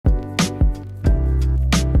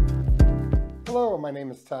my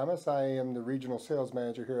name is Thomas. I am the Regional Sales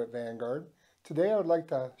Manager here at Vanguard. Today I would like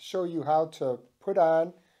to show you how to put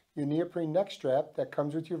on your neoprene neck strap that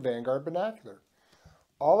comes with your Vanguard binocular.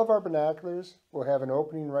 All of our binoculars will have an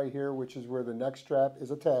opening right here, which is where the neck strap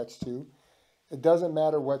is attached to. It doesn't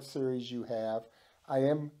matter what series you have. I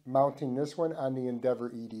am mounting this one on the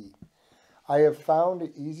Endeavor ED. I have found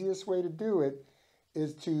the easiest way to do it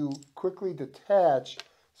is to quickly detach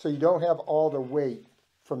so you don't have all the weight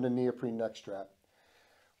from the neoprene neck strap.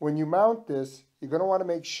 When you mount this, you're going to want to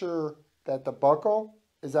make sure that the buckle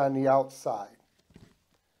is on the outside.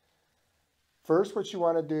 First, what you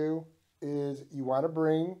want to do is you want to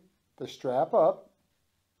bring the strap up,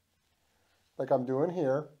 like I'm doing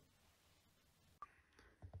here.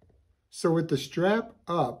 So with the strap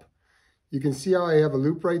up, you can see how I have a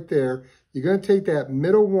loop right there. You're going to take that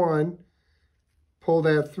middle one, pull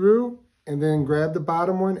that through, and then grab the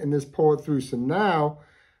bottom one and just pull it through. So now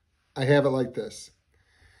I have it like this.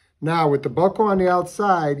 Now with the buckle on the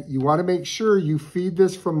outside, you want to make sure you feed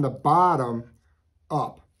this from the bottom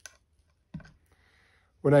up.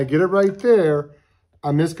 When I get it right there,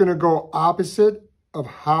 I'm just going to go opposite of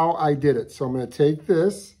how I did it. So I'm going to take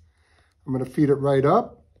this, I'm going to feed it right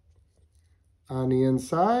up on the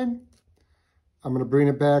inside. I'm going to bring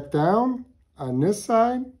it back down on this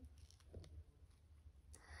side.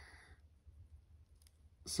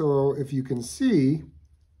 So if you can see,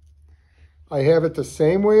 I have it the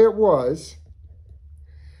same way it was.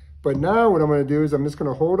 But now what I'm going to do is I'm just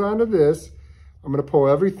going to hold on to this. I'm going to pull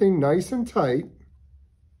everything nice and tight.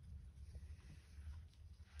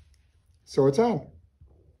 So it's on.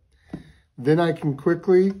 Then I can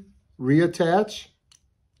quickly reattach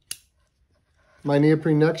my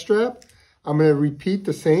neoprene neck strap. I'm going to repeat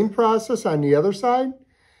the same process on the other side.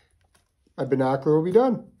 My binocular will be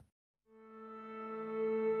done.